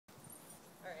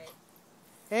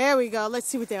There we go. Let's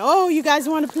see what they... Oh, you guys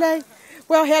want to play?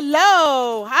 Well,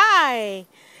 hello. Hi.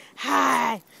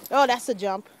 Hi. Oh, that's a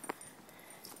jump.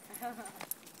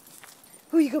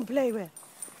 Who you going to play with?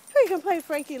 Who you going to play with?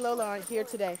 Frankie and Lola aren't here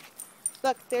today.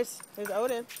 Look, there's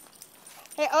Odin.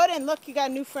 Hey, Odin, look, you got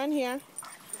a new friend here.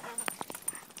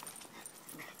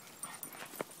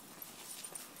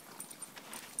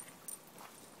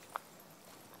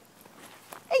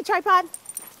 Hey, tripod.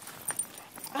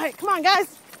 All right, come on,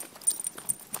 guys.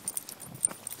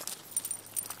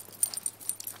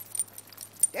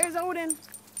 There's Odin.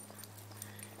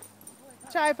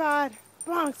 Tripod.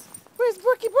 Bronx. Where's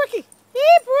Brookie? Brookie.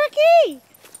 Hey,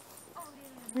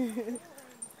 Brookie.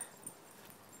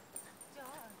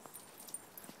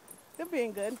 They're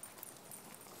being good.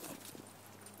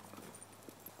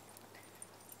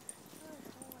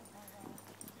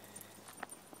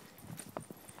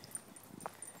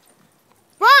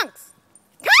 Bronx.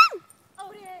 Come.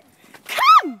 Odin.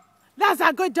 Come. That's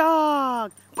a good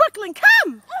dog. Brooklyn,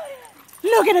 come.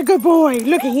 Look at a good boy.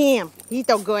 Look at him. He's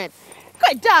so good.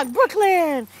 Good dog,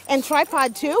 Brooklyn. And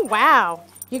tripod too. Wow.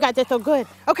 You got that so good.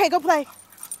 Okay, go play.